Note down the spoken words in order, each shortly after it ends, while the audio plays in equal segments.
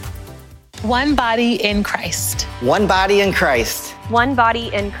One body in Christ. One body in Christ. One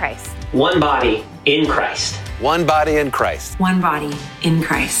body in Christ. One body in Christ. One body in Christ. One body in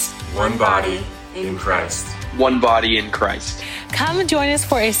Christ. One body in Christ. One body in Christ. Come join us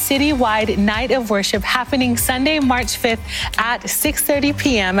for a citywide night of worship happening Sunday, March 5th at 6:30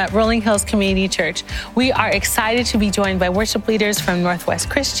 p.m. at Rolling Hills Community Church. We are excited to be joined by worship leaders from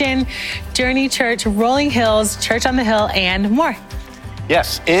Northwest Christian, Journey Church, Rolling Hills, Church on the Hill, and more.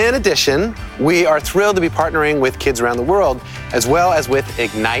 Yes, in addition, we are thrilled to be partnering with kids around the world, as well as with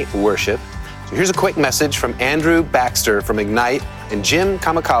Ignite Worship. So here's a quick message from Andrew Baxter from Ignite and Jim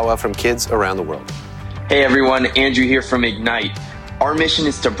Kamikawa from Kids Around the World. Hey everyone, Andrew here from Ignite. Our mission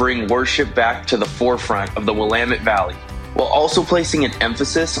is to bring worship back to the forefront of the Willamette Valley, while also placing an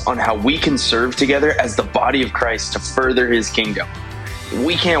emphasis on how we can serve together as the body of Christ to further His kingdom.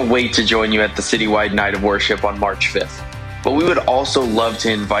 We can't wait to join you at the citywide night of worship on March 5th. But we would also love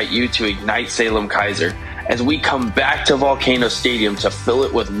to invite you to Ignite Salem Kaiser as we come back to Volcano Stadium to fill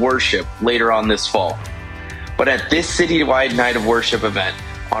it with worship later on this fall. But at this citywide night of worship event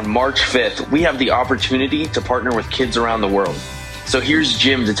on March 5th, we have the opportunity to partner with kids around the world. So here's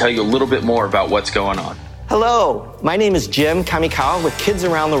Jim to tell you a little bit more about what's going on. Hello, my name is Jim Kamikawa with Kids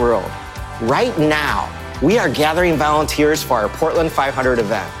Around the World. Right now, we are gathering volunteers for our Portland 500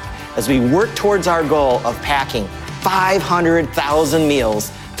 event as we work towards our goal of packing 500,000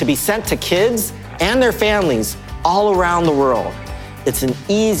 meals to be sent to kids and their families all around the world. It's an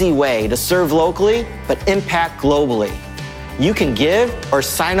easy way to serve locally, but impact globally. You can give or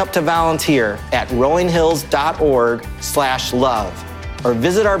sign up to volunteer at rollinghills.org/love or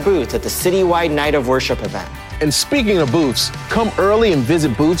visit our booth at the Citywide Night of Worship event. And speaking of booths, come early and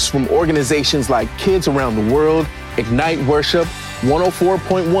visit booths from organizations like Kids Around the World, Ignite Worship,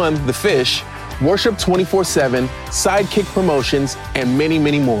 104.1 The Fish, Worship 24/7, Sidekick Promotions, and many,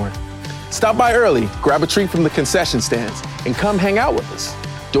 many more. Stop by early, grab a treat from the concession stands, and come hang out with us.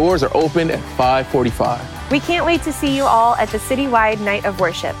 Doors are open at 5:45. We can't wait to see you all at the Citywide Night of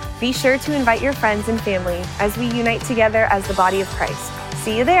Worship. Be sure to invite your friends and family as we unite together as the body of Christ.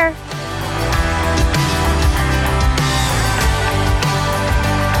 See you there.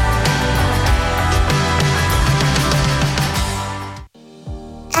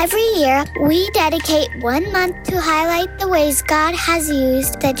 Every year, we dedicate 1 month to highlight the ways God has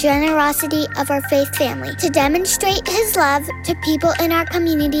used the generosity of our faith family to demonstrate His love to people in our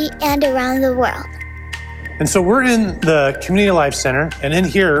community and around the world. And so we're in the Community Life Center, and in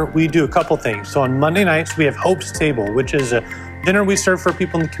here, we do a couple things. So on Monday nights, we have Hope's Table, which is a dinner we serve for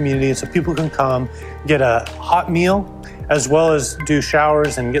people in the community, so people can come get a hot meal, as well as do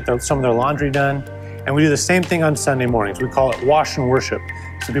showers and get some of their laundry done. And we do the same thing on Sunday mornings. We call it Wash and Worship.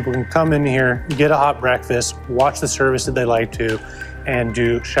 So people can come in here, get a hot breakfast, watch the service that they like to, and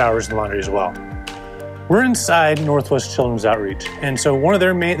do showers and laundry as well. We're inside Northwest Children's Outreach. And so one of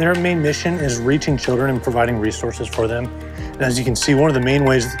their main mission is reaching children and providing resources for them. And as you can see, one of the main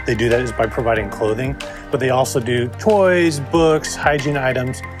ways that they do that is by providing clothing, but they also do toys, books, hygiene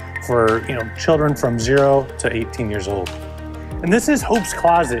items for children from 0 to 18 years old. And this is Hope's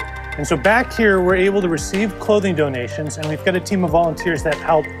Closet. And so back here, we're able to receive clothing donations, and we've got a team of volunteers that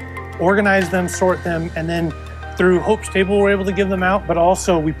help organize them, sort them, and then through Hope's Table, we're able to give them out, but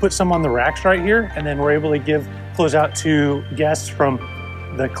also we put some on the racks right here, and then we're able to give clothes out to guests from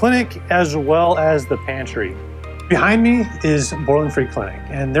the clinic as well as the pantry. Behind me is Borland Free Clinic,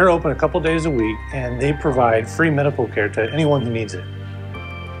 and they're open a couple days a week, and they provide free medical care to anyone who needs it.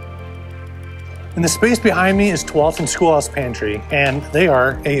 And the space behind me is Tualatin Schoolhouse Pantry, and they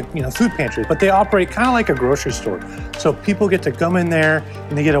are a food pantry, but they operate kind of like a grocery store. So people get to come in there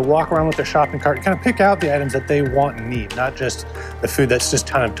and they get to walk around with their shopping cart and kind of pick out the items that they want and need, not just the food that's just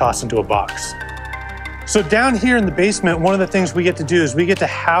kind of tossed into a box. So down here in the basement, one of the things we get to do is we get to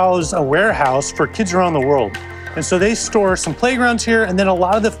house a warehouse for kids around the world. And so they store some playgrounds here and then a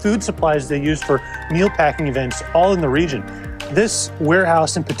lot of the food supplies they use for meal packing events all in the region. This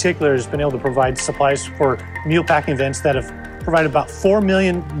warehouse in particular has been able to provide supplies for meal packing events that have provided about 4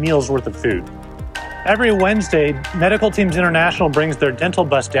 million meals worth of food. Every Wednesday, Medical Teams International brings their dental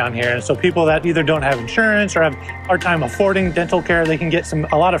bus down here, and so people that either don't have insurance or have a hard time affording dental care, they can get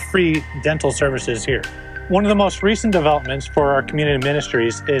a lot of free dental services here. One of the most recent developments for our community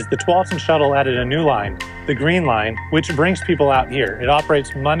ministries is the Tualatin Shuttle added a new line, the Green Line, which brings people out here. It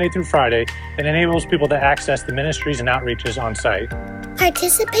operates Monday through Friday and enables people to access the ministries and outreaches on site.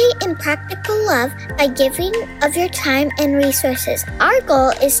 Participate in practical love by giving of your time and resources. Our goal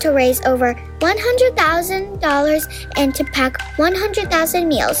is to raise over $100,000 and to pack 100,000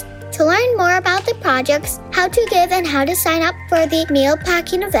 meals. To learn more about the projects, how to give, and how to sign up for the meal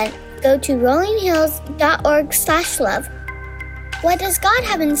packing event, go to rollinghills.org/love. What does God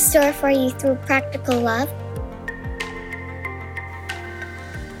have in store for you through practical love?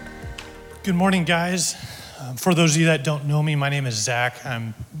 Good morning, guys. For those of you that don't know me, my name is Zach.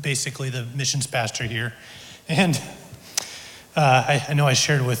 I'm basically the missions pastor here. And I know I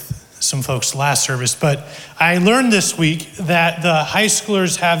shared with some folks last service, but I learned this week that the high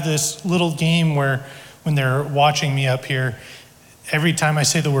schoolers have this little game where when they're watching me up here, every time I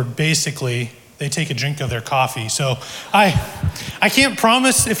say the word basically, they take a drink of their coffee. So I can't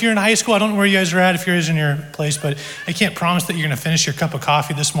promise if you're in high school, I don't know where you guys are at, if you're in your place, but I can't promise that you're gonna finish your cup of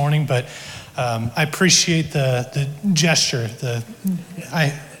coffee this morning, but I appreciate the gesture.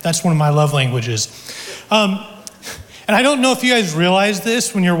 That's one of my love languages. And I don't know if you guys realize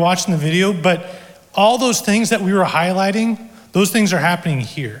this when you're watching the video, but all those things that we were highlighting, those things are happening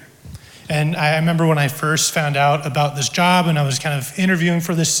here. And I remember when I first found out about this job and I was kind of interviewing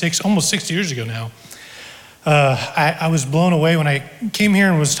for this almost 6 years ago now, I was blown away when I came here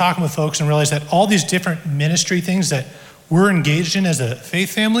and was talking with folks and realized that all these different ministry things that we're engaged in as a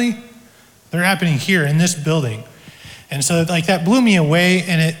faith family, they're happening here in this building. And so like that blew me away,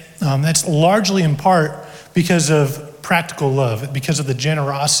 and that's largely in part because of practical love, because of the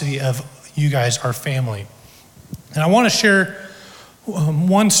generosity of you guys, our family. And I want to share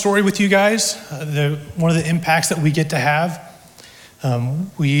one story with you guys, one of the impacts that we get to have.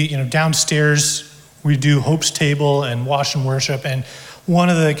 Downstairs, we do Hope's Table and Wash and Worship, and one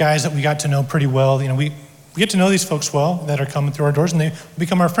of the guys that we got to know pretty well, we get to know these folks well that are coming through our doors, and they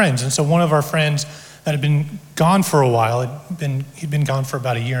become our friends. And so one of our friends that had been gone for a while, he'd been gone for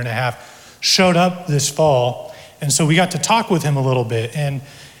about 1.5 years, showed up this fall. And so we got to talk with him a little bit. And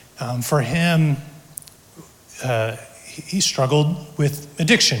for him, he struggled with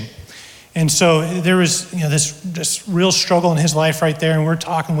addiction. And so there was this real struggle in his life right there. And we're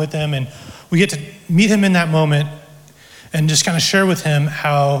talking with him, and we get to meet him in that moment and just kind of share with him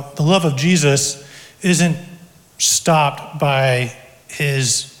how the love of Jesus isn't stopped by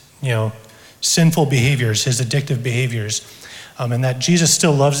his sinful behaviors, his addictive behaviors. And that Jesus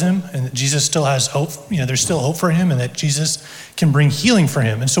still loves him, and that Jesus still has hope. There's still hope for him, and that Jesus can bring healing for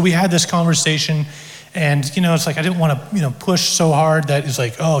him. And so we had this conversation, and it's like I didn't want to push so hard that it's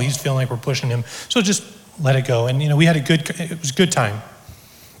like, oh, he's feeling like we're pushing him. So just let it go. And we had it was a good time.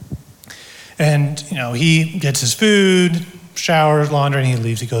 And he gets his food, showers, laundry, and he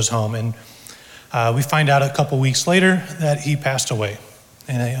leaves. He goes home, and we find out a couple weeks later that he passed away.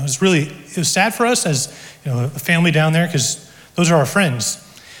 And it was sad for us as a family down there, because those are our friends.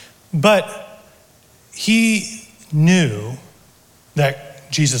 But he knew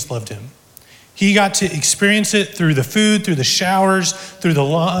that Jesus loved him. He got to experience it through the food, through the showers, through the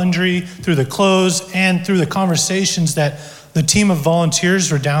laundry, through the clothes, and through the conversations that the team of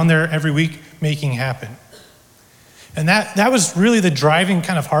volunteers were down there every week making happen. And that was really the driving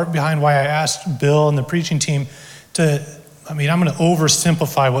kind of heart behind why I asked Bill and the preaching team I'm going to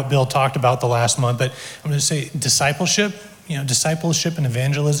oversimplify what Bill talked about the last month, but I'm going to say discipleship and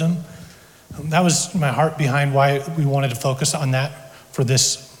evangelism. That was my heart behind why we wanted to focus on that for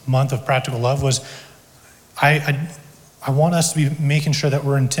this month of practical love. Was I want us to be making sure that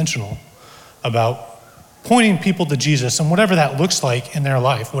we're intentional about pointing people to Jesus, and whatever that looks like in their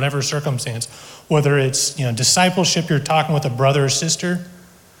life, whatever circumstance, whether it's discipleship, you're talking with a brother or sister,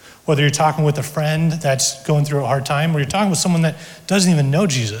 whether you're talking with a friend that's going through a hard time, or you're talking with someone that doesn't even know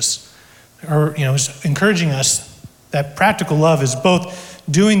Jesus, or is encouraging us that practical love is both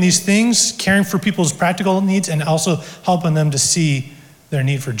doing these things, caring for people's practical needs, and also helping them to see their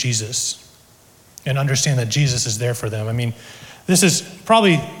need for Jesus and understand that Jesus is there for them. This is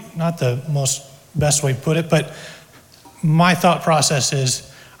probably not the best way to put it, but my thought process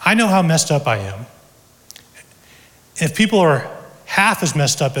is, I know how messed up I am. If people are half as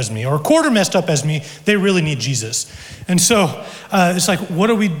messed up as me, or a quarter messed up as me, they really need Jesus. And so it's like, what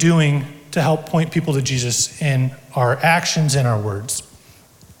are we doing to help point people to Jesus in our actions and our words?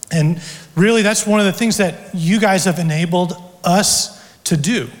 And really, that's one of the things that you guys have enabled us to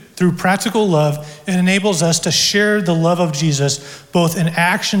do. Through practical love, it enables us to share the love of Jesus, both in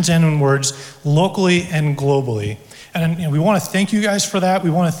actions and in words, locally and globally. And we want to thank you guys for that.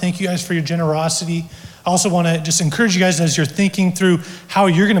 We want to thank you guys for your generosity. I also want to just encourage you guys, as you're thinking through how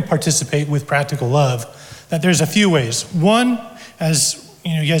you're going to participate with practical love, that there's a few ways. One, as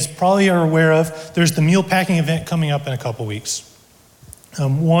you guys probably are aware of, there's the meal packing event coming up in a couple weeks.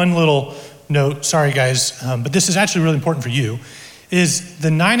 One little note, sorry guys, but this is actually really important for you, is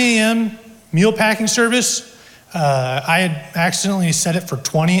the 9 a.m. meal packing service. I had accidentally set it for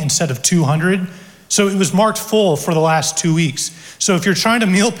 20 instead of 200. So it was marked full for the last 2 weeks. So if you're trying to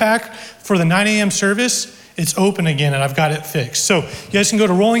meal pack for the 9 a.m. service, it's open again and I've got it fixed. So you guys can go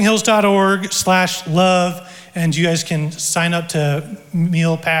to rollinghills.org/love and you guys can sign up to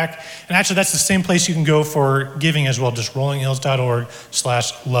meal pack. And actually that's the same place you can go for giving as well, just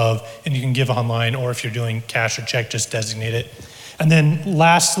rollinghills.org/love, and you can give online, or if you're doing cash or check, just designate it. And then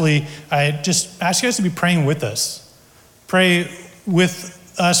lastly, I just ask you guys to be praying with us. Pray with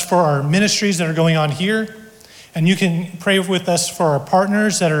us for our ministries that are going on here. And you can pray with us for our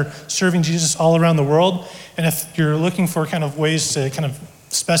partners that are serving Jesus all around the world. And if you're looking for kind of ways to kind of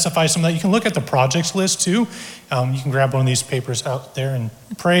specify some of that, you can look at the projects list too. You can grab one of these papers out there and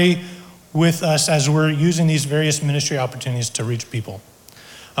pray with us as we're using these various ministry opportunities to reach people.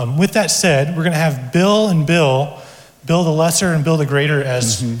 With that said, we're going to have Bill and Bill the lesser and Bill the greater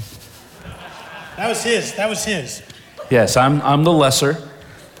as... That was his. Yes, I'm the lesser.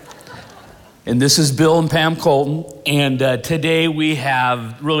 And this is Bill and Pam Colton. And today we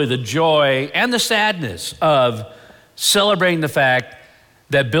have really the joy and the sadness of celebrating the fact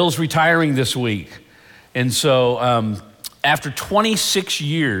that Bill's retiring this week. And so after 26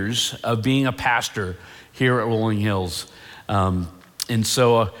 years of being a pastor here at Rolling Hills, we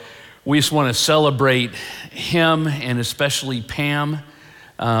just want to celebrate him and especially Pam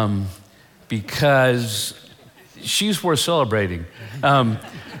because she's worth celebrating.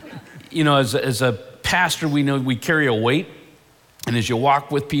 As a pastor, we know we carry a weight, and as you walk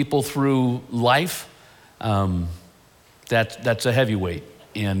with people through life, that's a heavy weight.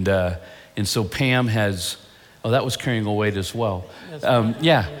 And so Pam has, that was carrying a weight as well. But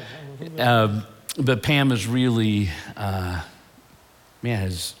Pam has really,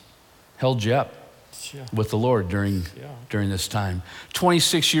 has held you up with the Lord during this time.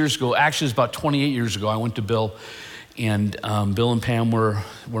 26 years ago, actually it's about 28 years ago, I went to Bill, and Bill and Pam were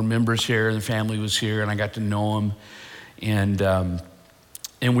members here, and the family was here, and I got to know them.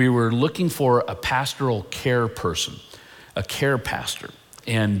 And we were looking for a pastoral care person, a care pastor.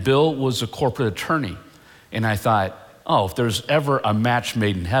 And Bill was a corporate attorney. And I thought, if there's ever a match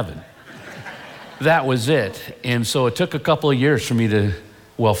made in heaven, that was it. And so it took a couple of years for me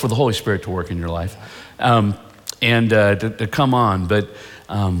for the Holy Spirit to work in your life and to come on. But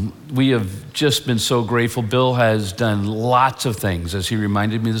we have just been so grateful. Bill has done lots of things, as he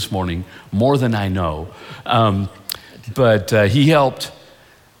reminded me this morning, more than I know. But he helped,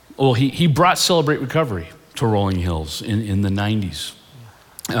 he brought Celebrate Recovery to Rolling Hills in the 90s.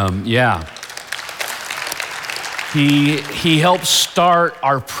 He helped start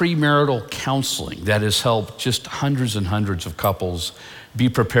our premarital counseling that has helped just hundreds and hundreds of couples be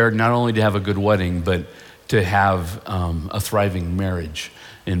prepared not only to have a good wedding, but to have a thriving marriage.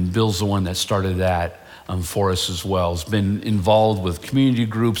 And Bill's the one that started that for us as well. He's been involved with community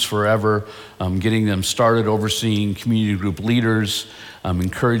groups forever, getting them started, overseeing community group leaders,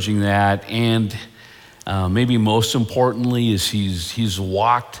 encouraging that. And maybe most importantly is he's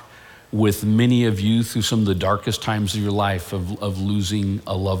walked with many of you through some of the darkest times of your life of losing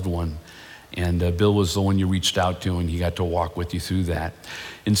a loved one. And Bill was the one you reached out to, and he got to walk with you through that.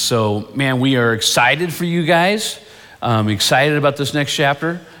 And so, man, we are excited for you guys. Excited about this next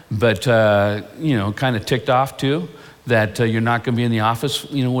chapter, but kind of ticked off too that you're not going to be in the office,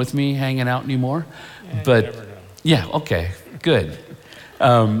 with me hanging out anymore. But okay, good.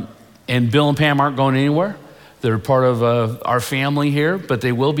 And Bill and Pam aren't going anywhere. They're part of our family here, but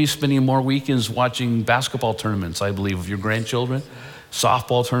they will be spending more weekends watching basketball tournaments, I believe, of your grandchildren,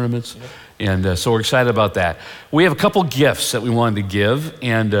 softball tournaments. And so we're excited about that. We have a couple gifts that we wanted to give,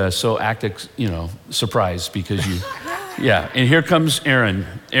 and so act, surprised because you, and here comes Aaron.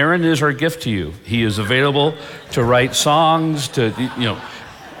 Aaron is our gift to you. He is available to write songs, there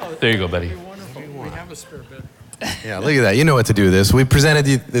you go, buddy. We have a spare bit. Yeah, look at that. You know what to do with this. We presented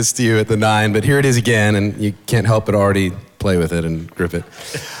this to you at the 9, but here it is again, and you can't help but already play with it and grip it.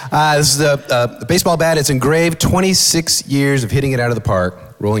 This is the baseball bat. It's engraved 26 years of hitting it out of the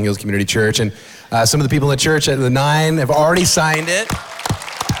park, Rolling Hills Community Church. And some of the people in the church at the 9 have already signed it.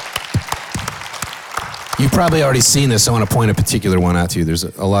 You've probably already seen this. I want to point a particular one out to you. There's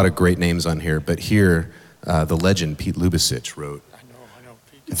a lot of great names on here, but here, the legend Pete Lubasich wrote, I know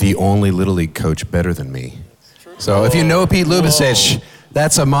Pete. The only Little League coach better than me. So if you know Pete Lubasich,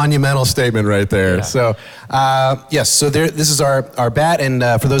 that's a monumental statement right there. Yeah. So so this is our bat, and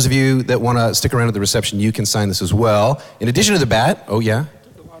for those of you that want to stick around at the reception, you can sign this as well. In addition to the bat, It took a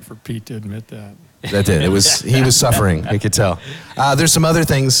lot for Pete to admit that. That did. He was suffering, I could tell. There's some other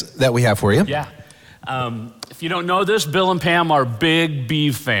things that we have for you. Yeah. If you don't know this, Bill and Pam are big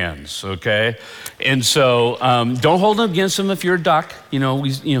beef fans, okay? And so don't hold it against him if you're a duck.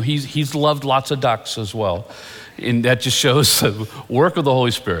 He's loved lots of ducks as well. And that just shows the work of the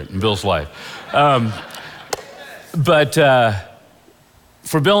Holy Spirit in Bill's life. But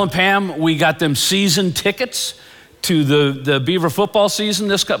for Bill and Pam, we got them season tickets to the Beaver football season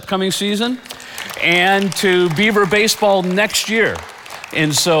this upcoming season and to Beaver baseball next year.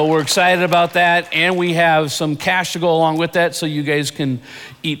 And so we're excited about that. And we have some cash to go along with that so you guys can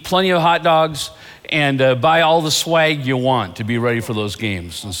eat plenty of hot dogs and buy all the swag you want to be ready for those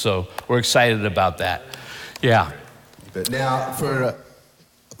games. And so we're excited about that. Yeah. But now, for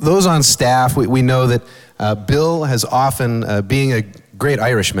those on staff, we know that Bill has often, being a great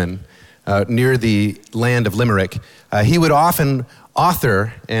Irishman near the land of Limerick, he would often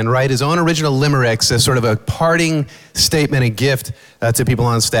author and write his own original limericks as sort of a parting statement and gift to people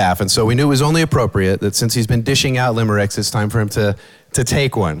on staff. And so we knew it was only appropriate that since he's been dishing out limericks, it's time for him to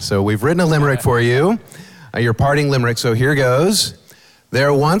take one. So we've written a limerick for you, your parting limerick. So here goes.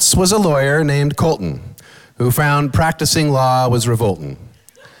 There once was a lawyer named Colton who found practicing law was revolting.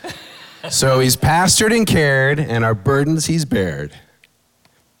 So he's pastored and cared, and our burdens he's bared.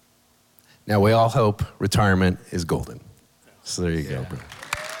 Now we all hope retirement is golden. So there you go, bro.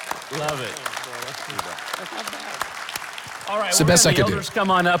 Love it. All right, it's the best I could do. Elders come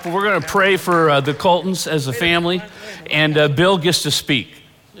on up. We're going to pray for the Coltons as a family, and Bill gets to speak.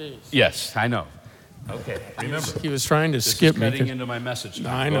 Yes, I know. Okay, remember. He was trying to skip me. Cutting into my message.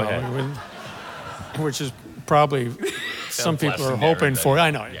 I know, which is probably some people are hoping for.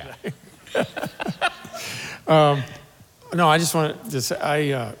 I know. Yeah. No, I just want to say,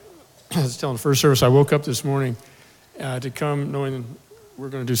 I was telling the first service, I woke up this morning to come knowing we're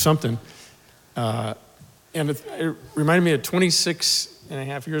going to do something. And it reminded me of 26 and a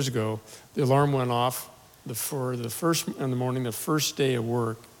half years ago, the alarm went off for the first in the morning, the first day of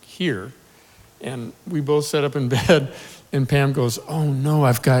work here. And we both sat up in bed, and Pam goes, "Oh no,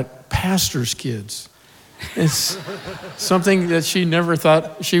 I've got pastor's kids." It's something that she never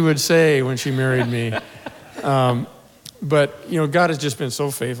thought she would say when she married me. But, God has just been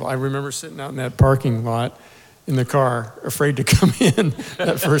so faithful. I remember sitting out in that parking lot in the car, afraid to come in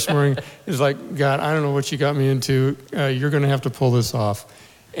that first morning. It was like, God, I don't know what you got me into. You're going to have to pull this off.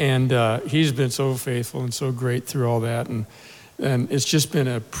 And he's been so faithful and so great through all that. And it's just been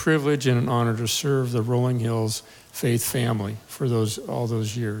a privilege and an honor to serve the Rolling Hills faith family for all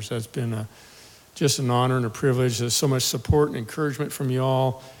those years. That's been just an honor and a privilege. There's so much support and encouragement from you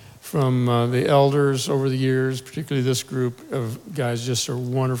all, from the elders over the years, particularly this group of guys, just are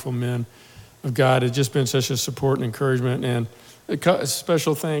wonderful men of God. It's just been such a support and encouragement. And a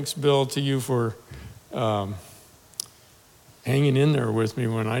special thanks, Bill, to you for hanging in there with me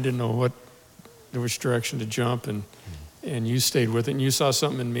when I didn't know which direction to jump, and you stayed with it, and you saw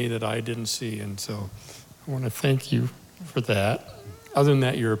something in me that I didn't see. And so I want to thank you for that. Other than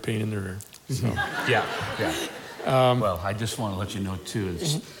that, you're a pain in the rear. So. Yeah. Well, I just want to let you know, too,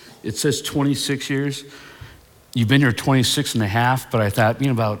 it says 26 years. You've been here 26 and a half, but I thought,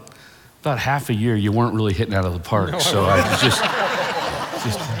 about half a year, you weren't really hitting out of the park. No, so I was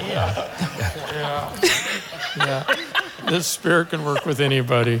Yeah. This spirit can work with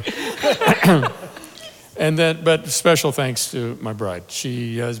anybody. But special thanks to my bride.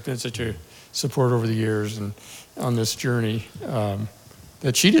 She has been such a support over the years and on this journey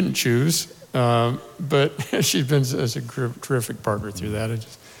that she didn't choose, but she's been as a terrific partner through that. I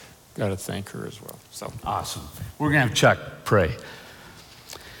just got to thank her as well. So awesome. We're going to have Chuck pray.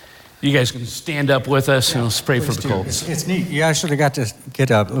 You guys can stand up with us and let's pray for the Colts. It's neat. You actually got to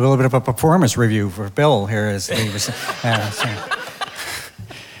get a little bit of a performance review for Bill here as he was saying.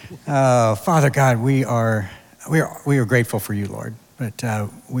 Father God, we are grateful for you, Lord, but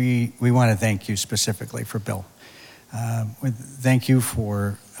we want to thank you specifically for Bill. We thank you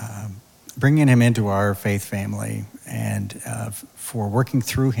for bringing him into our faith family and for working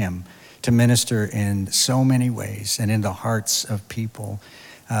through him to minister in so many ways and in the hearts of people.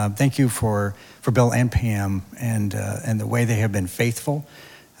 Thank you for Bill and Pam and the way they have been faithful.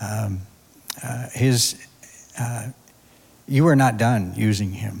 You are not done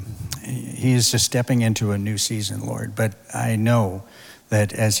using him. He is just stepping into a new season, Lord. But I know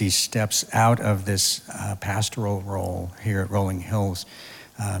that as he steps out of this pastoral role here at Rolling Hills,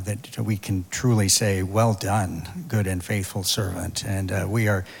 that we can truly say, well done, good and faithful servant. And we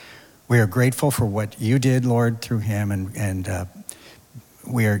are grateful for what you did, Lord, through him. And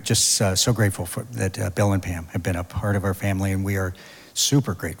we are just so grateful that Bill and Pam have been a part of our family. And we are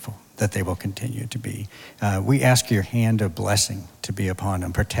super grateful that they will continue to be. We ask your hand of blessing to be upon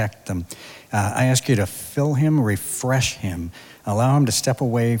them, protect them. I ask you to fill him, refresh him, allow him to step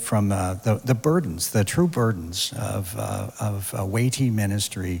away from the burdens, the true burdens of weighty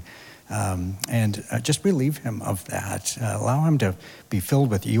ministry, and just relieve him of that. Allow him to be filled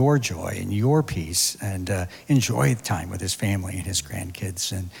with your joy and your peace, and enjoy time with his family and his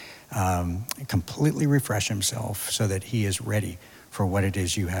grandkids, and completely refresh himself so that he is ready for what it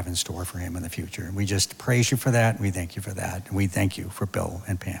is you have in store for him in the future. And we just praise you for that. We thank you for that. And we thank you for Bill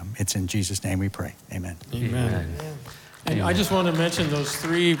and Pam. It's in Jesus' name we pray. Amen. Amen. And I just want to mention those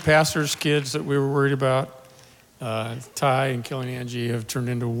 3 pastors' kids that we were worried about. Ty and Kelly and Angie have turned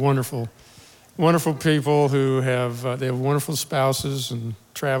into wonderful, wonderful people who they have wonderful spouses, and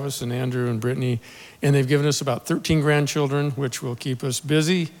Travis and Andrew and Brittany, and they've given us about 13 grandchildren, which will keep us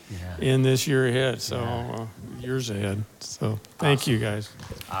busy in this year ahead. So years ahead. So thank you guys.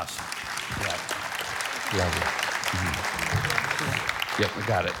 Awesome. Yeah. Love it. Mm-hmm. Yep, we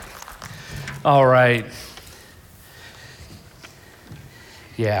got it. All right.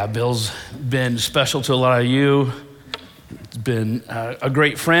 Yeah, Bill's been special to a lot of you. He's been a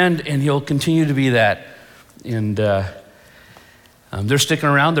great friend, and he'll continue to be that. And they're sticking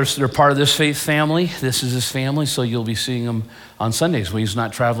around. They're part of this faith family. This is his family, so you'll be seeing him on Sundays when he's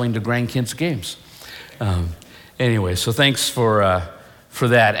not traveling to grandkids' games. Anyway, so thanks for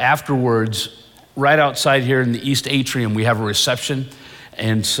that. Afterwards, right outside here in the East Atrium, we have a reception,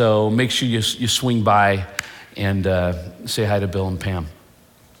 and so make sure you swing by and say hi to Bill and Pam.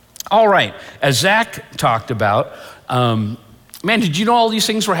 All right, as Zach talked about, man, did you know all these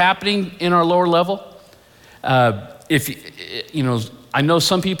things were happening in our lower level? I know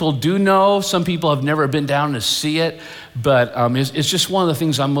some people do know, some people have never been down to see it, but it's just one of the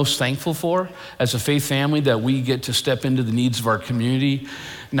things I'm most thankful for as a faith family, that we get to step into the needs of our community,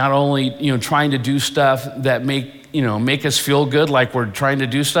 not only trying to do stuff that make us feel good like we're trying to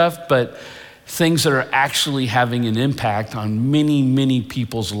do stuff, but things that are actually having an impact on many, many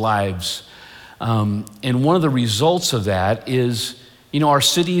people's lives. And one of the results of that is, our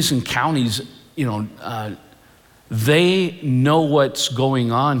cities and counties, they know what's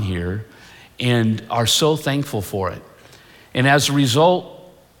going on here and are so thankful for it. And as a result,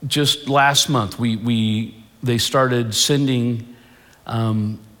 just last month, they started sending,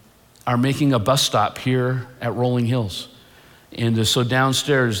 are making a bus stop here at Rolling Hills. And so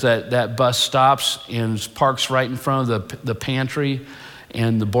downstairs, that bus stops and parks right in front of the pantry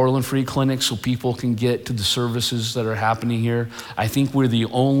and the Borland Free Clinic, so people can get to the services that are happening here. I think we're the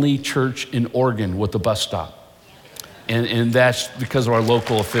only church in Oregon with a bus stop. And that's because of our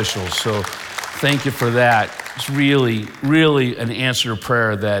local officials. So thank you for that. It's really, really an answer to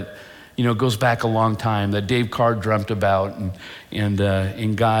prayer that goes back a long time, that Dave Carr dreamt about,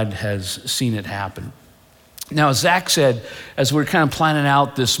 and God has seen it happen. Now, as Zach said, as we're kind of planning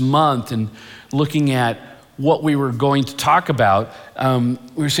out this month and looking at what we were going to talk about,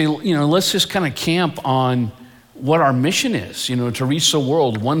 we were saying, let's just kind of camp on what our mission is, to reach the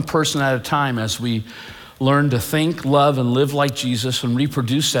world one person at a time, as we learn to think, love, and live like Jesus and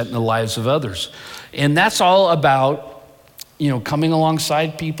reproduce that in the lives of others. And that's all about, coming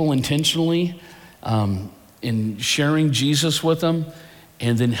alongside people intentionally, and sharing Jesus with them,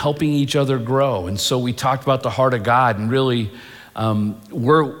 and then helping each other grow. And so we talked about the heart of God, and really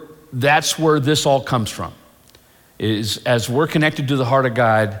that's where this all comes from, is as we're connected to the heart of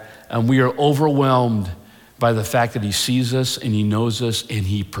God, we are overwhelmed by the fact that he sees us and he knows us and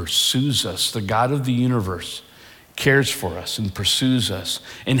he pursues us. The God of the universe cares for us and pursues us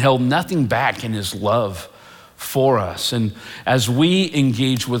and held nothing back in his love for us. And as we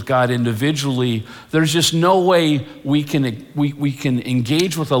engage with God individually, there's just no way we can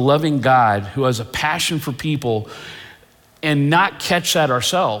engage with a loving God who has a passion for people and not catch that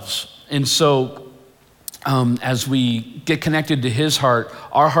ourselves. And so as we get connected to his heart,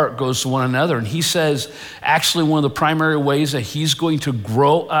 our heart goes to one another. And he says, actually, one of the primary ways that he's going to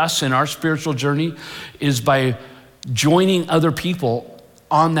grow us in our spiritual journey is by joining other people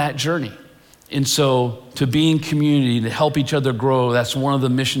on that journey. And so to be in community, to help each other grow, that's one of the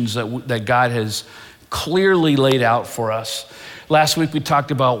missions that God has clearly laid out for us. Last week, we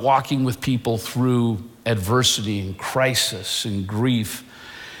talked about walking with people through adversity and crisis and grief,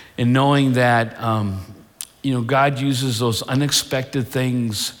 and knowing that God uses those unexpected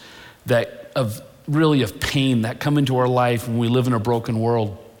things of pain that come into our life when we live in a broken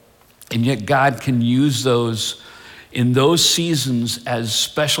world. And yet God can use those in those seasons as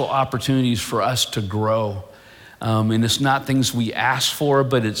special opportunities for us to grow. And it's not things we ask for,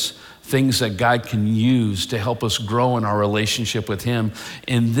 but it's things that God can use to help us grow in our relationship with him.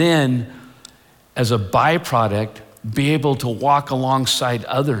 And then, as a byproduct, be able to walk alongside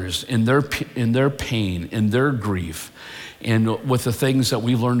others in their pain, in their grief, and with the things that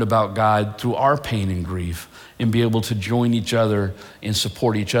we've learned about God through our pain and grief, and be able to join each other and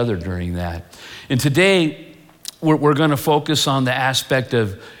support each other during that. And today, we're going to focus on the aspect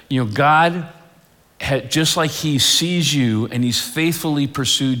of, God, just like he sees you and he's faithfully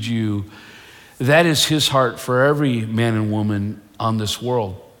pursued you, that is his heart for every man and woman on this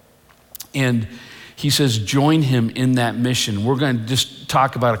world. And he says, join him in that mission. We're going to just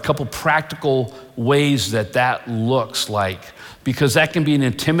talk about a couple practical ways that looks like, because that can be an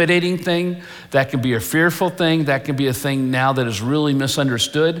intimidating thing, that can be a fearful thing, that can be a thing now that is really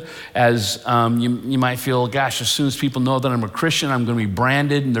misunderstood, as you might feel, gosh, as soon as people know that I'm a Christian, I'm going to be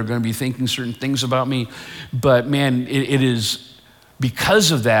branded and they're going to be thinking certain things about me. But man, it is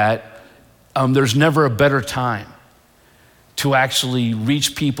because of that, there's never a better time to actually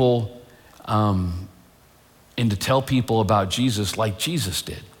reach people and to tell people about Jesus like Jesus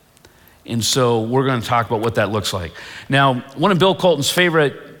did. And so we're going to talk about what that looks like. Now, one of Bill Colton's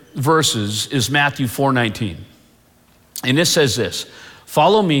favorite verses is Matthew 4:19. And it says this,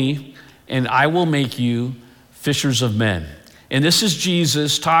 follow me and I will make you fishers of men. And this is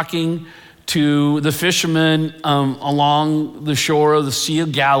Jesus talking to the fishermen along the shore of the Sea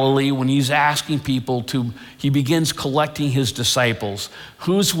of Galilee when he's asking people he begins collecting his disciples.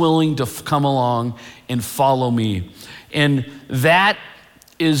 Who's willing to come along and follow me? And that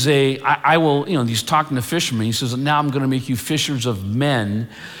is I will, he's talking to fishermen. He says, now I'm going to make you fishers of men.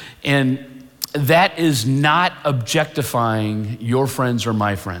 And that is not objectifying your friends or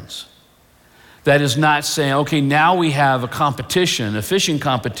my friends. That is not saying, okay, now we have a competition, a fishing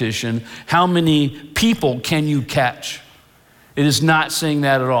competition. How many people can you catch? It is not saying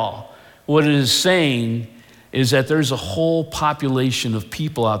that at all. What it is saying is that there's a whole population of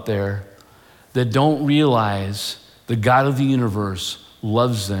people out there that don't realize the God of the universe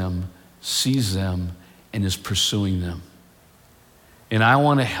loves them, sees them, and is pursuing them. And I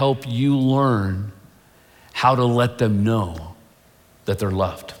want to help you learn how to let them know that they're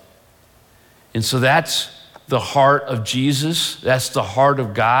loved. And so that's the heart of Jesus, that's the heart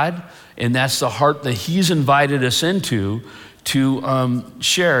of God, and that's the heart that he's invited us into to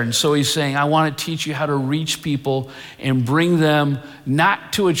share. And so he's saying, I want to teach you how to reach people and bring them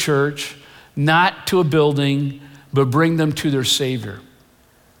not to a church, not to a building, but bring them to their Savior.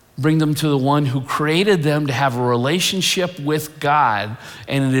 Bring them to the one who created them to have a relationship with God,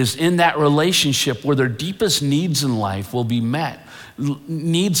 and it is in that relationship where their deepest needs in life will be met.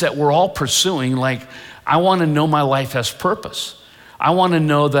 Needs that we're all pursuing, like I want to know my life has purpose. I want to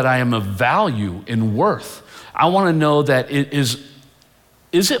know that I am of value and worth. I want to know that is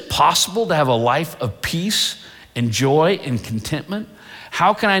it possible to have a life of peace and joy and contentment?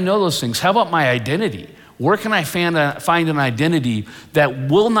 How can I know those things? How about my identity? Where can I find an identity that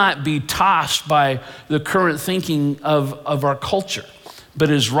will not be tossed by the current thinking of our culture, but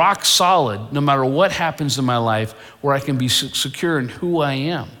is rock solid no matter what happens in my life, where I can be secure in who I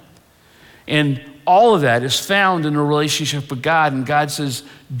am? And all of that is found in a relationship with God. And God says,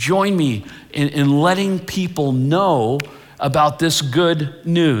 join me in letting people know about this good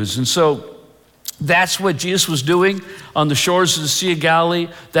news. And so that's what Jesus was doing on the shores of the Sea of Galilee.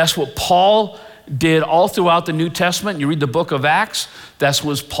 That's what Paul did all throughout the New Testament. You read the book of Acts, that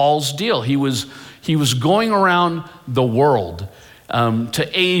was Paul's deal. He was going around the world, to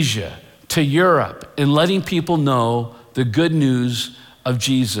Asia, to Europe, and letting people know the good news of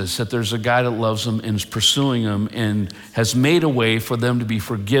Jesus, that there's a guy that loves them and is pursuing them and has made a way for them to be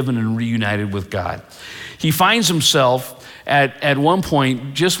forgiven and reunited with God. He finds himself at one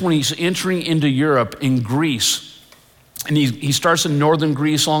point, just when he's entering into Europe, in Greece, and he starts in northern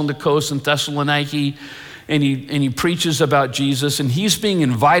Greece along the coast in Thessaloniki, and he preaches about Jesus, and he's being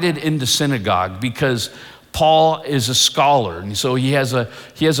invited into synagogue because Paul is a scholar, and so he has a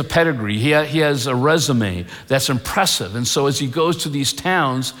pedigree, he has a resume that's impressive. And so as he goes to these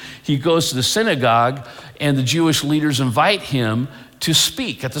towns, he goes to the synagogue, and the Jewish leaders invite him to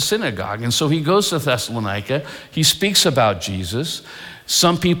speak at the synagogue. And so he goes to Thessalonica, he speaks about Jesus.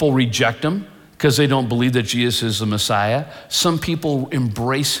 Some people reject him because they don't believe that Jesus is the Messiah. Some people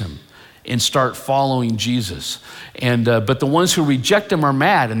embrace him and start following Jesus. And but the ones who reject him are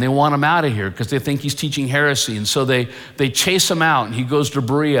mad, and they want him out of here because they think he's teaching heresy. And so they chase him out, and he goes to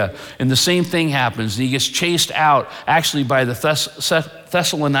Berea, and the same thing happens. And he gets chased out actually by the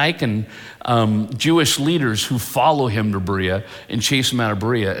Thessalonican Jewish leaders who follow him to Berea and chase him out of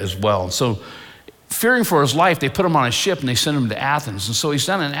Berea as well. So fearing for his life, they put him on a ship and they sent him to Athens. And so he's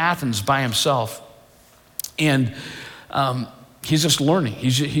down in Athens by himself. And he's just learning.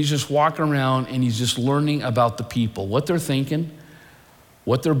 He's just walking around and he's just learning about the people, what they're thinking,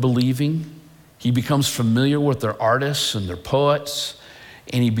 what they're believing. He becomes familiar with their artists and their poets,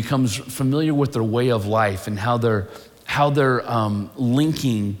 and he becomes familiar with their way of life and how they're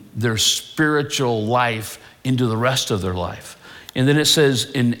linking their spiritual life into the rest of their life. And then it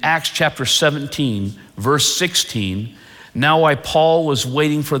says in Acts chapter 17, verse 16, now while Paul was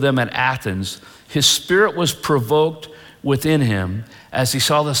waiting for them at Athens, his spirit was provoked within him as he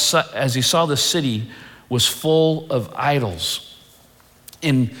saw the city was full of idols.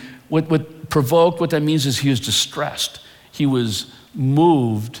 And what provoked, what that means is he was distressed. He was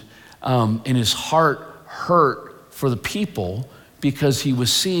moved, and his heart hurt for the people because he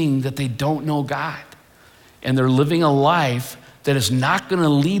was seeing that they don't know God. And they're living a life that is not going to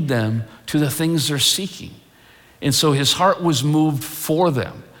lead them to the things they're seeking. And so his heart was moved for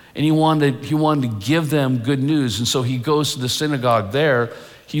them. And he wanted to give them good news. And so he goes to the synagogue there.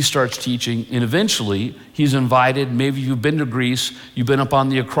 He starts teaching, and eventually he's invited. Maybe you've been to Greece. You've been up on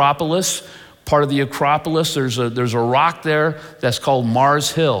the Acropolis. Part of the Acropolis, there's a rock there that's called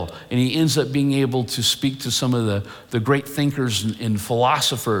Mars Hill. And he ends up being able to speak to some of the great thinkers and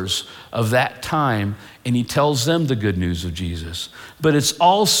philosophers of that time. And he tells them the good news of Jesus. But it's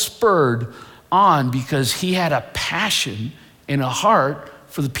all spurred on because he had a passion and a heart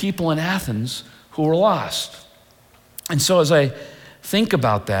for the people in Athens who were lost. And so as I think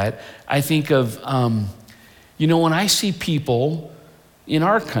about that, I think of, when I see people in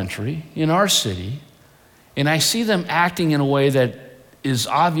our country, in our city, and I see them acting in a way that is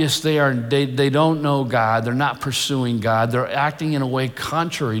obvious they don't know God, they're not pursuing God, they're acting in a way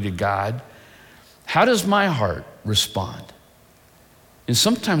contrary to God, how does my heart respond? And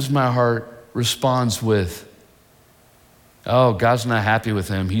sometimes my heart responds with, oh, God's not happy with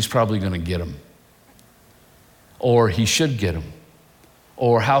him. He's probably going to get him. Or he should get him.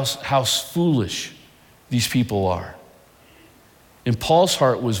 Or how foolish these people are. And Paul's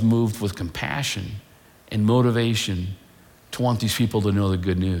heart was moved with compassion and motivation to want these people to know the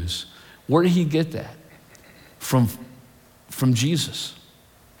good news. Where did he get that? From Jesus.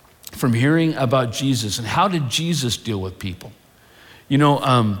 From hearing about Jesus. And how did Jesus deal with people?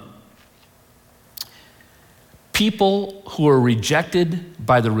 People who were rejected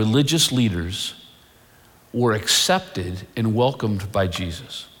by the religious leaders were accepted and welcomed by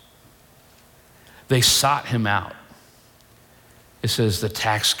Jesus. They sought him out. It says the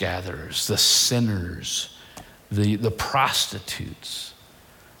tax gatherers, the sinners, the prostitutes,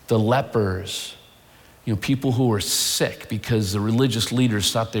 the lepers, people who were sick because the religious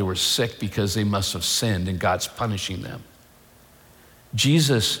leaders thought they were sick because they must have sinned and God's punishing them.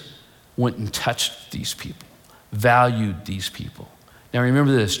 Jesus went and touched these people, valued these people. Now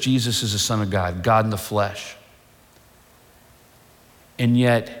remember this, Jesus is the Son of God, God in the flesh. And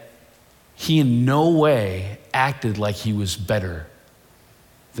yet, he in no way acted like he was better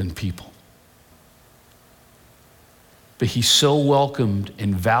than people. But he so welcomed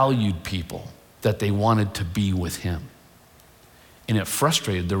and valued people that they wanted to be with him. And it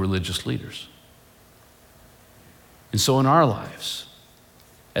frustrated the religious leaders. And so in our lives,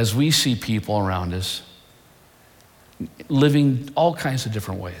 as we see people around us living all kinds of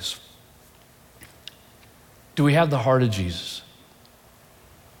different ways, do we have the heart of Jesus?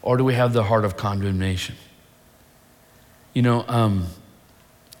 Or do we have the heart of condemnation?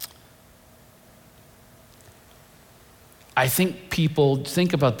 I think people,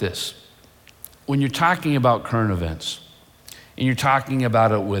 think about this. When you're talking about current events, and you're talking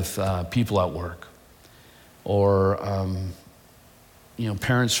about it with people at work, or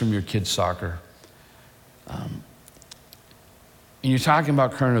parents from your kids' soccer, and you're talking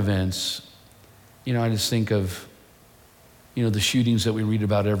about current events, I just think of, the shootings that we read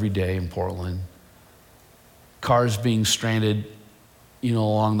about every day in Portland, cars being stranded,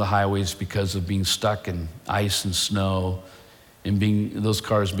 along the highways because of being stuck in ice and snow, and those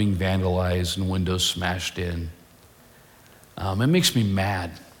cars being vandalized and windows smashed in. It makes me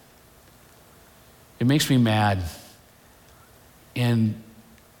mad. It makes me mad. And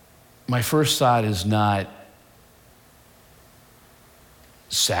my first thought is not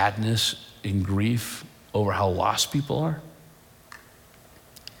sadness and grief over how lost people are.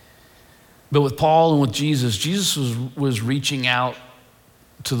 But with Paul and with Jesus, Jesus was reaching out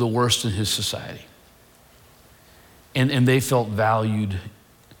to the worst in his society. And they felt valued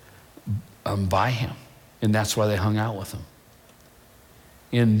by him. And that's why they hung out with him.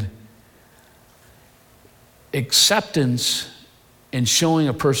 And acceptance and showing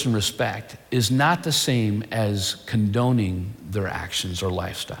a person respect is not the same as condoning their actions or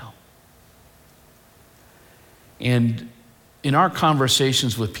lifestyle. And in our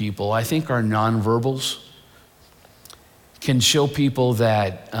conversations with people, I think our nonverbals can show people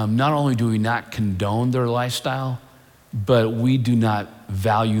that not only do we not condone their lifestyle, but we do not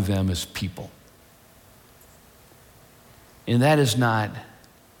value them as people. And that is not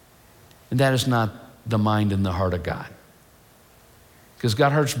the mind and the heart of God. Because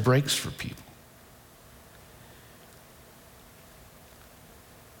God hearts breaks for people.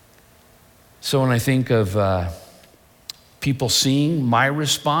 So when I think of people seeing my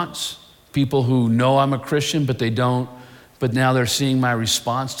response, people who know I'm a Christian, but they don't, but now they're seeing my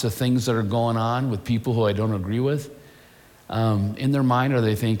response to things that are going on with people who I don't agree with, in their mind are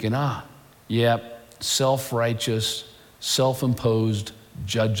they thinking, self-righteous, self-imposed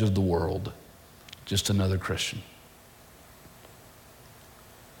judge of the world, just another Christian.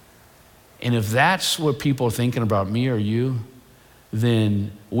 And if that's what people are thinking about me or you,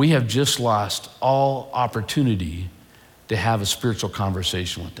 then we have just lost all opportunity to have a spiritual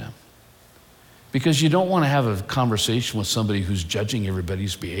conversation with them. Because you don't want to have a conversation with somebody who's judging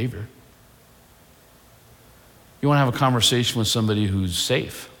everybody's behavior. You want to have a conversation with somebody who's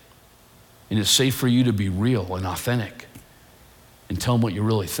safe. And it's safe for you to be real and authentic and tell them what you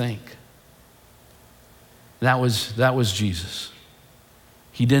really think. That was Jesus.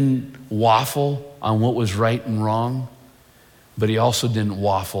 He didn't waffle on what was right and wrong, but he also didn't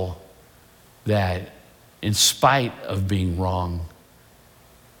waffle that in spite of being wrong,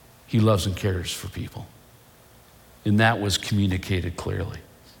 he loves and cares for people. And that was communicated clearly.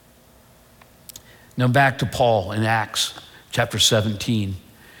 Now back to Paul in Acts chapter 17.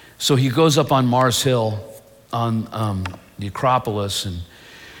 So he goes up on Mars Hill on the Acropolis,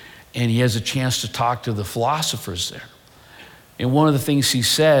 and he has a chance to talk to the philosophers there. And one of the things he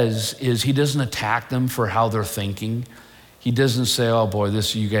says is he doesn't attack them for how they're thinking. He doesn't say, oh boy,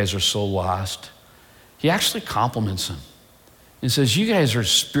 you guys are so lost. He actually compliments them and says, you guys are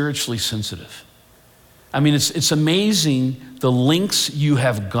spiritually sensitive. I mean, it's amazing the lengths you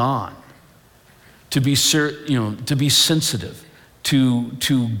have gone to be sensitive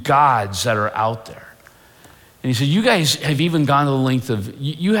to gods that are out there. And he said, you guys have even gone to the length of,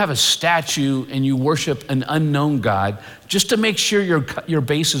 you have a statue and you worship an unknown God just to make sure your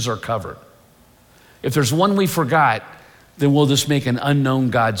bases are covered. If there's one we forgot, then we'll just make an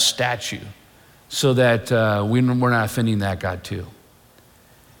unknown God statue so that we're not offending that God too.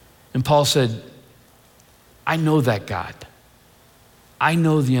 And Paul said, I know that God. I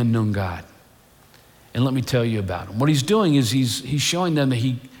know the unknown God. And let me tell you about him. What he's doing is he's showing them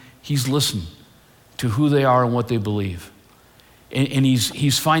that he's listening to who they are and what they believe. And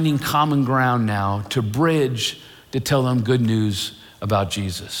he's finding common ground now to bridge, to tell them good news about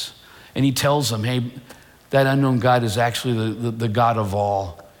Jesus. And he tells them, hey, that unknown God is actually the God of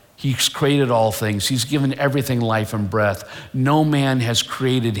all. He's created all things. He's given everything life and breath. No man has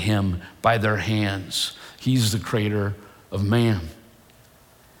created him by their hands. He's the creator of man.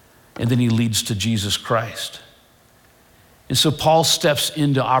 And then he leads to Jesus Christ. And so Paul steps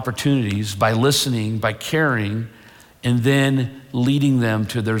into opportunities by listening, by caring, and then leading them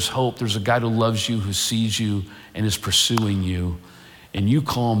to there's hope. There's a God who loves you, who sees you, and is pursuing you. And you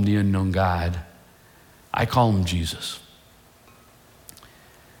call him the unknown God. I call him Jesus.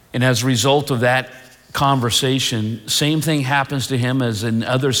 And as a result of that conversation, same thing happens to him as in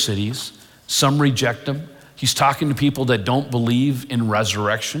other cities. Some reject him. He's talking to people that don't believe in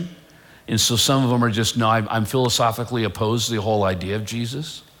resurrection. And so some of them are just, no, I'm philosophically opposed to the whole idea of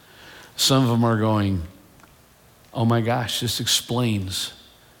Jesus. Some of them are going, oh my gosh, this explains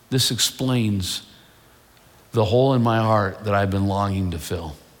the hole in my heart that I've been longing to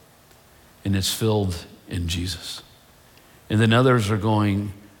fill. And it's filled in Jesus. And then others are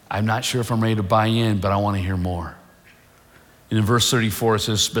going, I'm not sure if I'm ready to buy in, but I want to hear more. And in verse 34 it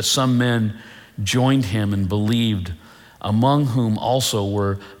says, but some men joined him and believed, among whom also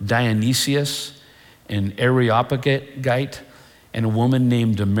were Dionysius and Areopagite and a woman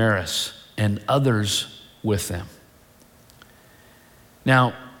named Damaris and others with them.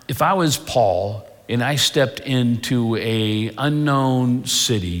 Now, if I was Paul and I stepped into an unknown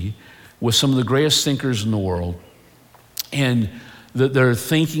city with some of the greatest thinkers in the world, and they're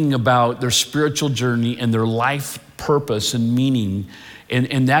thinking about their spiritual journey and their life purpose and meaning,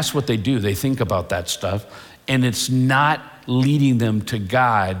 and that's what they do. They think about that stuff, and it's not leading them to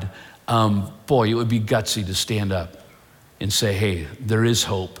God. Boy, it would be gutsy to stand up and say, hey, there is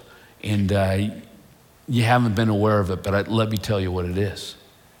hope, and you haven't been aware of it, but let me tell you what it is.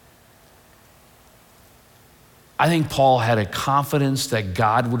 I think Paul had a confidence that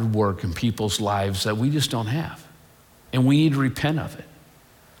God would work in people's lives that we just don't have. And we need to repent of it.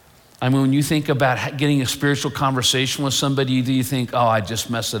 I mean, when you think about getting a spiritual conversation with somebody, either you think, oh, I just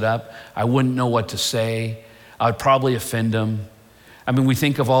messed it up. I wouldn't know what to say. I would probably offend them. I mean, we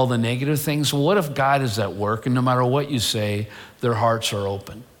think of all the negative things. Well, what if God is at work and no matter what you say, their hearts are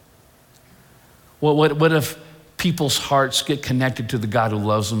open? Well, what if people's hearts get connected to the God who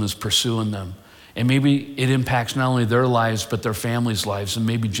loves them, is pursuing them? And maybe it impacts not only their lives, but their families' lives and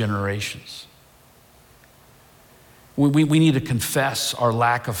maybe generations. We need to confess our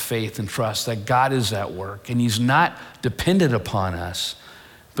lack of faith and trust that God is at work and he's not dependent upon us,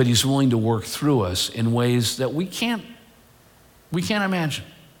 but he's willing to work through us in ways that we can't imagine.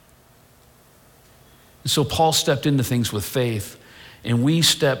 And so Paul stepped into things with faith, and we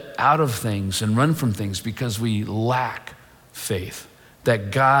step out of things and run from things because we lack faith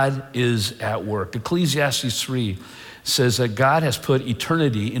that God is at work. Ecclesiastes 3 says that God has put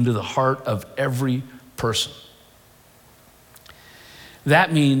eternity into the heart of every person.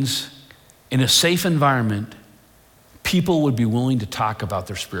 That means in a safe environment, people would be willing to talk about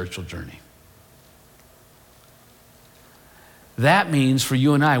their spiritual journey. That means for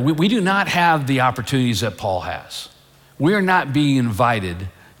you and I, we do not have the opportunities that Paul has. We are not being invited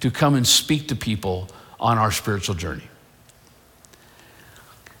to come and speak to people on our spiritual journey.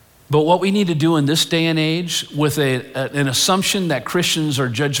 But what we need to do in this day and age, with an assumption that Christians are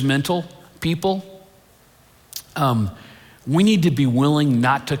judgmental people, we need to be willing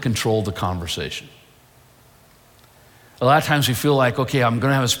not to control the conversation. A lot of times we feel like, okay, I'm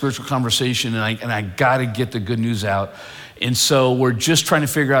gonna have a spiritual conversation and I gotta get the good news out. And so we're just trying to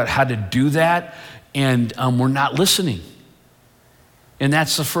figure out how to do that, and we're not listening. And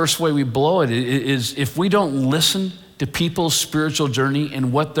that's the first way we blow it, is if we don't listen to people's spiritual journey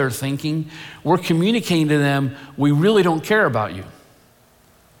and what they're thinking, we're communicating to them, we really don't care about you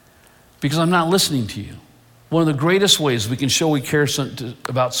because I'm not listening to you. One of the greatest ways we can show we care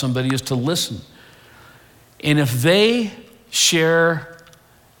about somebody is to listen. And if they share,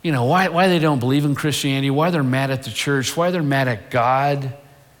 why they don't believe in Christianity, why they're mad at the church, why they're mad at God,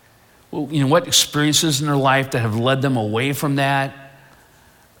 what experiences in their life that have led them away from that,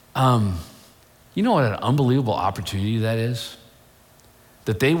 you know what an unbelievable opportunity that is?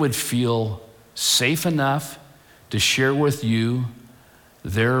 That they would feel safe enough to share with you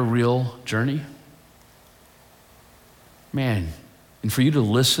their real journey. Man, and for you to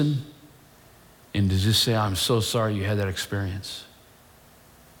listen and to just say, I'm so sorry you had that experience.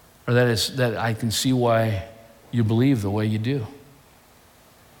 Or that I can see why you believe the way you do.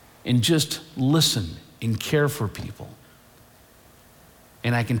 And just listen and care for people.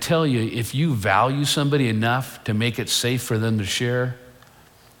 And I can tell you, if you value somebody enough to make it safe for them to share,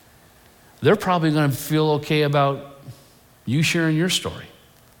 they're probably going to feel okay about you sharing your story.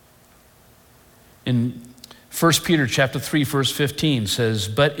 In 1 Peter chapter 3, verse 15 says,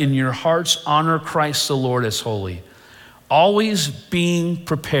 but in your hearts honor Christ the Lord as holy, always being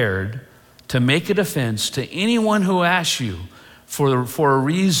prepared to make a defense to anyone who asks you for a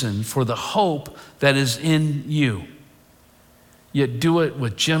reason for the hope that is in you. Yet do it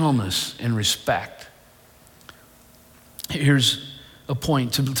with gentleness and respect. Here's a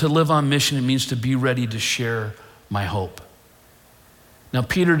point. To live on mission, it means to be ready to share my hope. Now,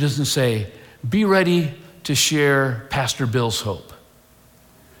 Peter doesn't say, be ready to share Pastor Bill's hope,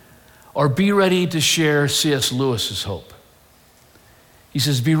 or be ready to share C.S. Lewis's hope. He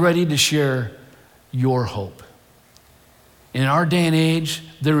says, be ready to share your hope. In our day and age,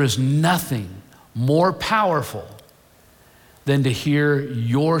 there is nothing more powerful than to hear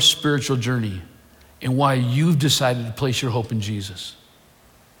your spiritual journey and why you've decided to place your hope in Jesus.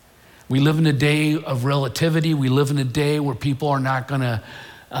 We live in a day of relativity. We live in a day where people are not gonna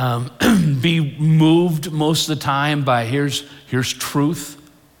be moved most of the time by here's truth.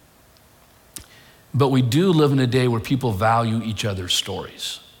 But we do live in a day where people value each other's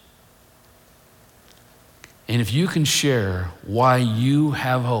stories. And if you can share why you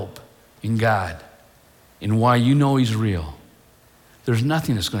have hope in God and why you know he's real, there's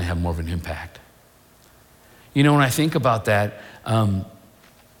nothing that's going to have more of an impact. When I think about that,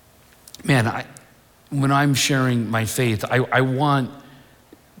 when I'm sharing my faith, I want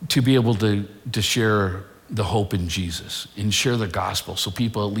to be able to share the hope in Jesus and share the gospel so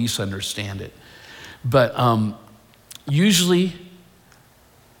people at least understand it. But usually,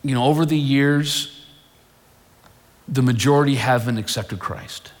 over the years, the majority haven't accepted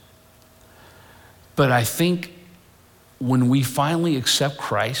Christ. But I think when we finally accept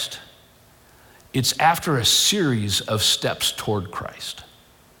Christ, it's after a series of steps toward Christ.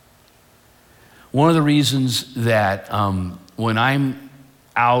 One of the reasons that when I'm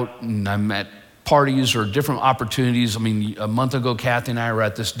out and I'm at parties or different opportunities, I mean, a month ago, Kathy and I were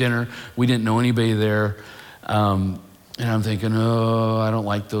at this dinner. We didn't know anybody there. And I'm thinking, oh, I don't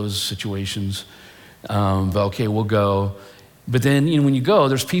like those situations. But okay, we'll go. But then, when you go,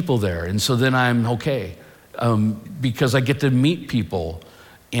 there's people there. And so then I'm okay because I get to meet people.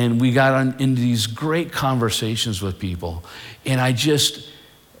 And we got into these great conversations with people. And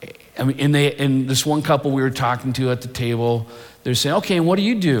and this one couple we were talking to at the table, they're saying, okay, and what do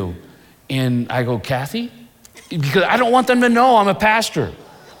you do? And I go, Kathy? Because I don't want them to know I'm a pastor.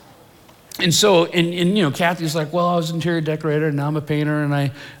 And so, Kathy's like, well, I was an interior decorator, and now I'm a painter,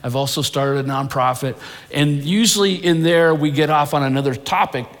 and I've also started a nonprofit. And usually in there, we get off on another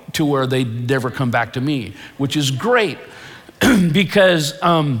topic to where they never come back to me, which is great because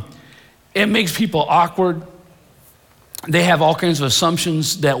it makes people awkward. They have all kinds of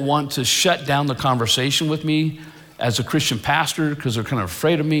assumptions that want to shut down the conversation with me as a Christian pastor because they're kind of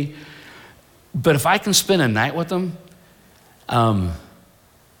afraid of me. But if I can spend a night with them,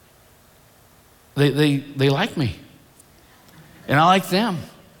 they like me. And I like them.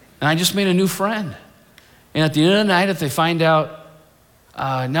 And I just made a new friend. And at the end of the night, if they find out,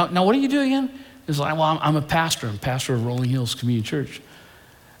 now what do you do again? It's like, well, I'm a pastor. I'm pastor of Rolling Hills Community Church.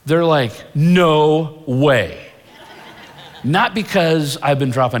 They're like, no way. Not because I've been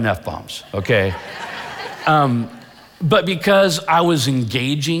dropping F-bombs, okay? But because I was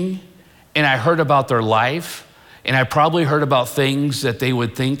engaging and I heard about their life, and I probably heard about things that they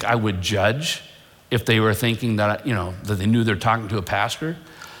would think I would judge if they were thinking that, that they knew they're talking to a pastor,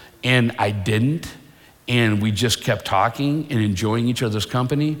 and I didn't, and we just kept talking and enjoying each other's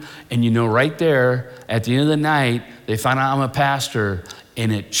company, and right there, at the end of the night, they find out I'm a pastor,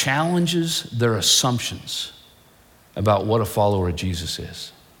 and it challenges their assumptions about what a follower of Jesus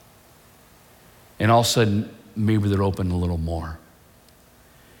is. And all of a sudden, maybe they're open a little more.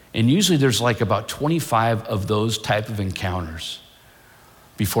 And usually there's like about 25 of those type of encounters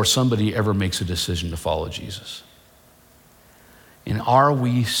before somebody ever makes a decision to follow Jesus. And are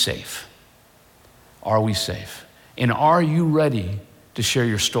we safe? Are we safe? And are you ready to share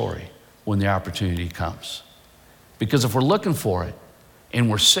your story when the opportunity comes? Because if we're looking for it and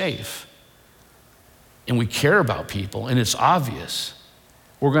we're safe and we care about people and it's obvious,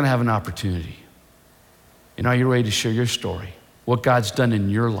 we're going to have an opportunity. And are you ready to share your story? What God's done in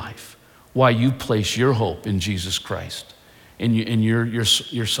your life, why you place your hope in Jesus Christ, and you're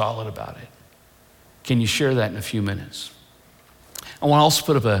solid about it. Can you share that in a few minutes? I want to also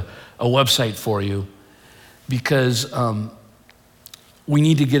put up a website for you because we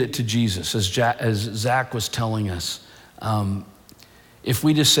need to get it to Jesus, as Zach was telling us. If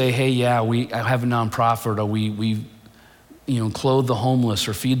we just say, hey, I have a nonprofit, or we clothe the homeless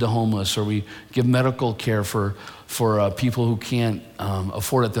or feed the homeless, or we give medical care for people who can't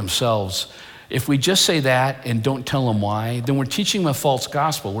afford it themselves. If we just say that and don't tell them why, then we're teaching them a false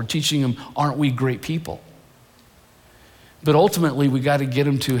gospel. We're teaching them, aren't we great people? But ultimately, we got to get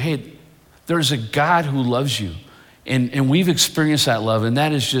them to, hey, there's a God who loves you. And we've experienced that love, and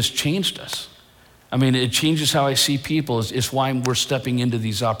that has just changed us. I mean, it changes how I see people. It's why we're stepping into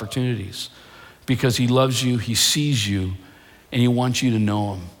these opportunities. Because he loves you, he sees you, and he wants you to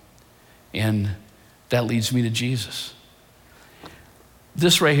know him. And that leads me to Jesus.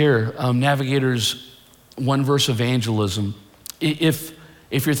 This right here, Navigator's one verse evangelism. If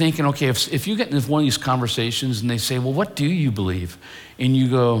you're thinking, okay, if you get into one of these conversations and they say, well, what do you believe? And you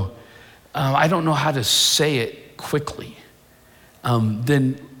go, I don't know how to say it quickly.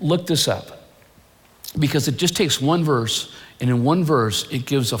 Then look this up. Because it just takes one verse, and in one verse, it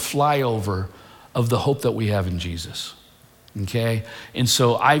gives a flyover of the hope that we have in Jesus. Okay? And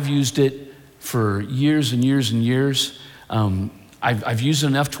so I've used it for years and years and years. I've used it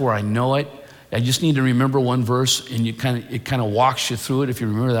enough to where I know it. I just need to remember one verse, and it kind of walks you through it if you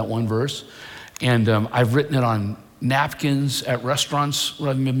remember that one verse. And I've written it on napkins at restaurants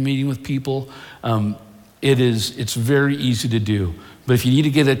where I've been meeting with people. It's very easy to do. But if you need to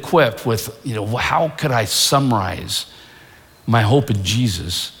get equipped with, how could I summarize my hope in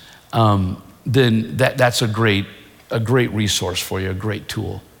Jesus, then that's a great resource for you, a great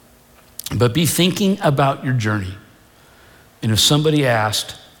tool. But be thinking about your journey. And if somebody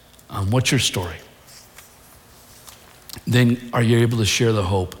asked, what's your story? Then are you able to share the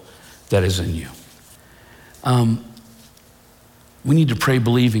hope that is in you? We need to pray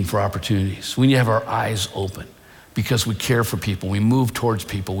believing for opportunities. We need to have our eyes open because we care for people. We move towards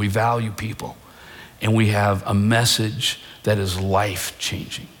people. We value people. And we have a message that is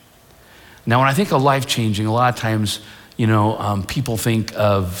life-changing. Now, when I think of life-changing, a lot of times, people think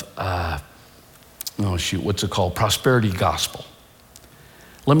of what's it called? Prosperity gospel.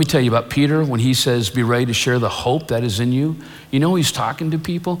 Let me tell you about Peter when he says, be ready to share the hope that is in you. You know, he's talking to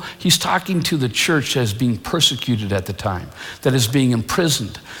people. He's talking to the church that is being persecuted at the time, that is being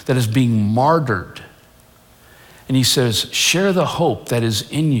imprisoned, that is being martyred. And he says, share the hope that is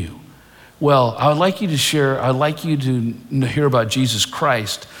in you. Well, I'd like you to hear about Jesus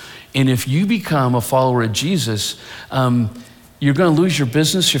Christ. And if you become a follower of Jesus, you're going to lose your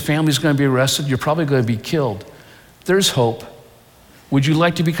business, your family's going to be arrested, you're probably going to be killed. There's hope. Would you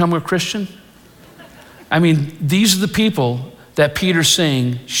like to become a Christian? I mean, these are the people that Peter's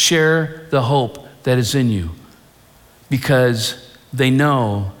saying, share the hope that is in you, because they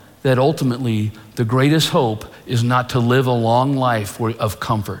know that ultimately the greatest hope is not to live a long life of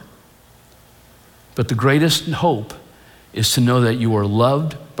comfort. But the greatest hope is to know that you are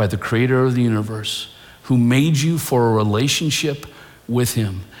loved by the creator of the universe, who made you for a relationship with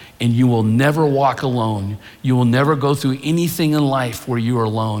him. And you will never walk alone. You will never go through anything in life where you are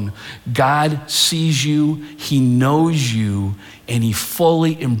alone. God sees you, he knows you, and he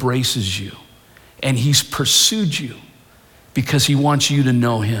fully embraces you. And he's pursued you because he wants you to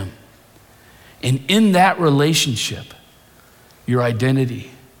know him. And in that relationship, your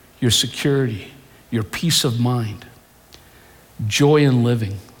identity, your security, your peace of mind, joy in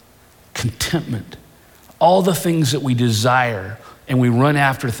living, contentment, all the things that we desire and we run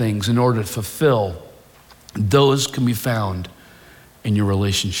after things in order to fulfill, those can be found in your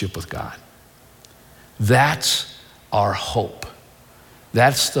relationship with God. That's our hope.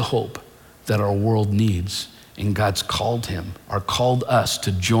 That's the hope that our world needs. And God's called us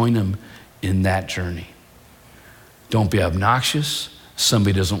to join him in that journey. Don't be obnoxious.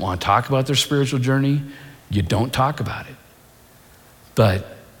 Somebody doesn't want to talk about their spiritual journey, you don't talk about it.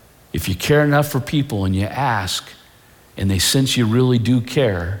 But if you care enough for people and you ask, and they sense you really do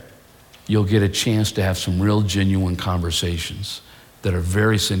care, you'll get a chance to have some real genuine conversations that are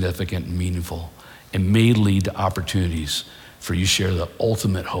very significant and meaningful and may lead to opportunities for you to share the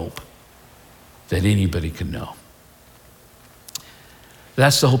ultimate hope that anybody can know.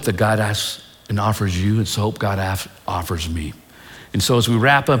 That's the hope that God asks and offers you. It's the hope God offers me. And so as we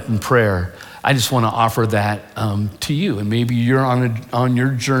wrap up in prayer, I just want to offer that to you. And maybe you're on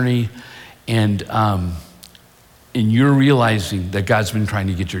your journey and you're realizing that God's been trying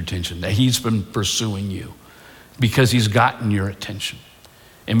to get your attention, that he's been pursuing you because he's gotten your attention.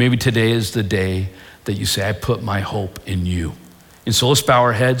 And maybe today is the day that you say, I put my hope in you. And so let's bow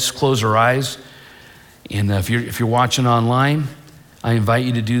our heads, close our eyes. And if you're watching online, I invite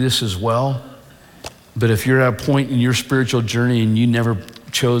you to do this as well. But if you're at a point in your spiritual journey and you never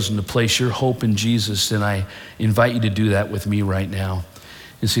chosen to place your hope in Jesus, then I invite you to do that with me right now.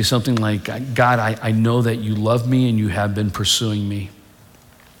 And say something like, God, I know that you love me and you have been pursuing me.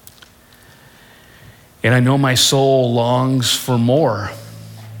 And I know my soul longs for more.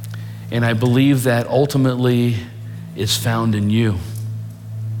 And I believe that ultimately it's found in you.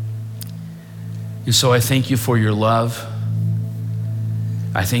 And so I thank you for your love.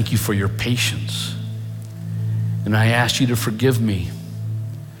 I thank you for your patience. And I ask you to forgive me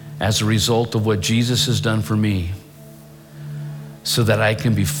as a result of what Jesus has done for me, so that I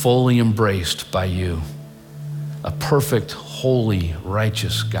can be fully embraced by you, a perfect, holy,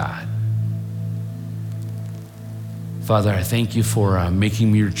 righteous God. Father, I thank you for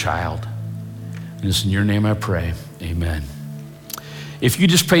making me your child. And it's in your name I pray, amen. If you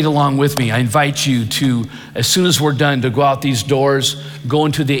just prayed along with me, I invite you to, as soon as we're done, to go out these doors, go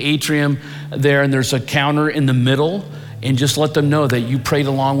into the atrium there, and there's a counter in the middle, and just let them know that you prayed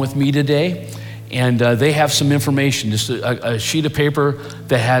along with me today. And they have some information, just a sheet of paper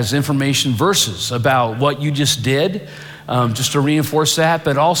that has information, verses about what you just did, just to reinforce that,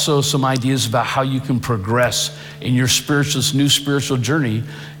 but also some ideas about how you can progress in your new spiritual journey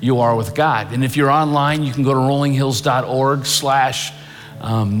you are with God. And if you're online, you can go to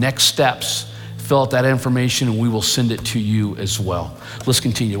rollinghills.org/next steps, fill out that information, and we will send it to you as well. Let's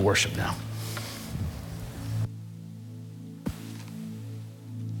continue to worship now.